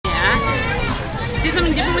Do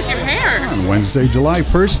something different with your hair. On Wednesday, July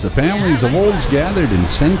 1st, the families of Olds gathered in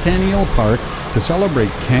Centennial Park to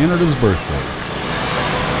celebrate Canada's birthday.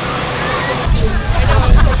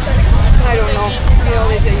 I don't know.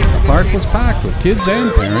 The park was packed with kids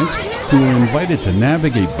and parents who were invited to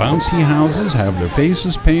navigate bouncy houses, have their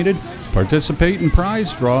faces painted, participate in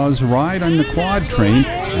prize draws, ride on the quad train,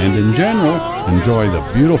 and in general, enjoy the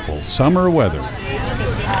beautiful summer weather.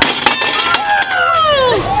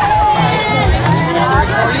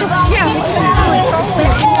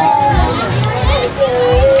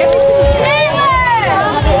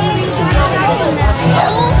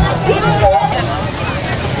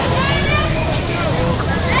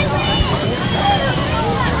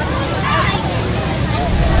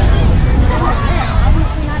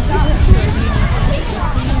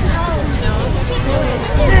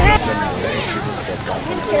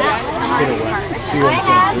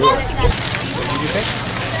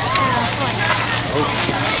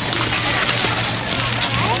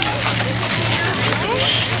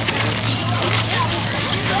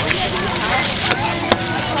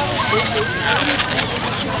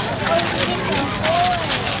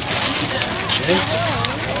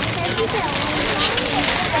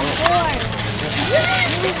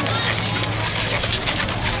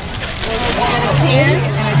 A pin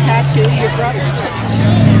and a tattoo, your brother.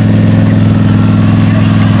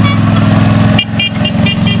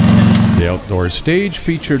 The outdoor stage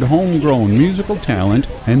featured homegrown musical talent,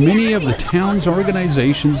 and many of the town's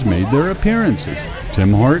organizations made their appearances.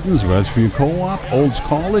 Tim Horton's Westview Co-op, Olds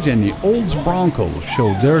College, and the Olds Broncos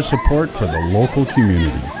showed their support for the local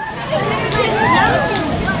community.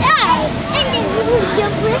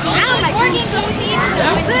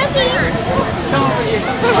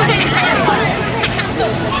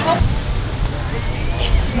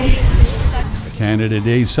 The Canada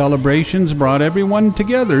Day celebrations brought everyone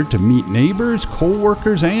together to meet neighbours,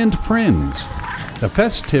 co-workers, and friends. The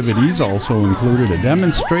festivities also included a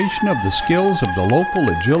demonstration of the skills of the local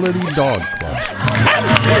Agility Dog Club.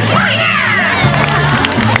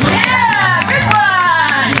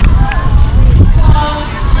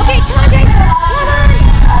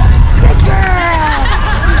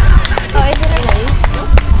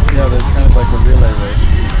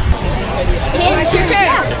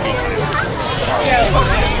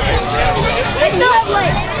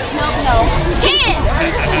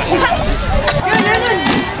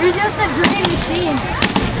 You're just a dream machine.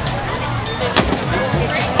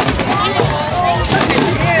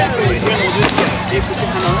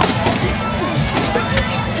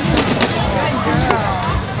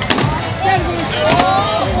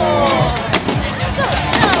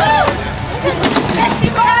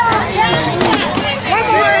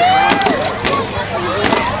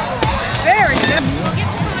 Very good.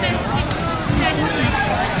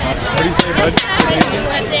 What do you say, bud?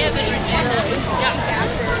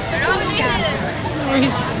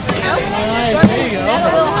 Alright, there you go. A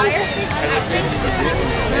little higher?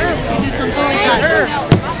 Sure, do something like that.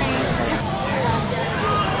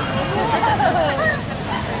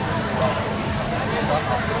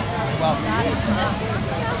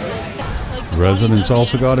 Residents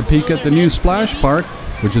also got a peek at the new splash park,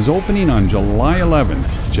 which is opening on July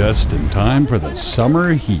 11th, just in time for the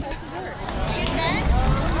summer heat.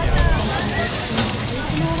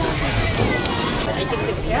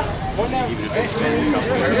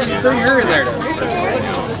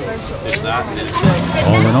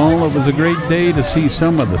 All in all, it was a great day to see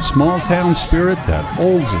some of the small town spirit that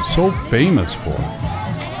Olds is so famous for.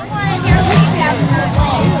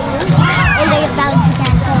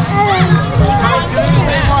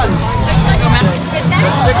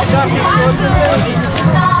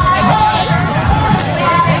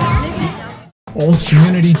 Olds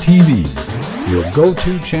Community TV, your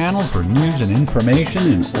go-to channel for news and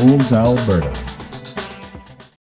information in Olds, Alberta.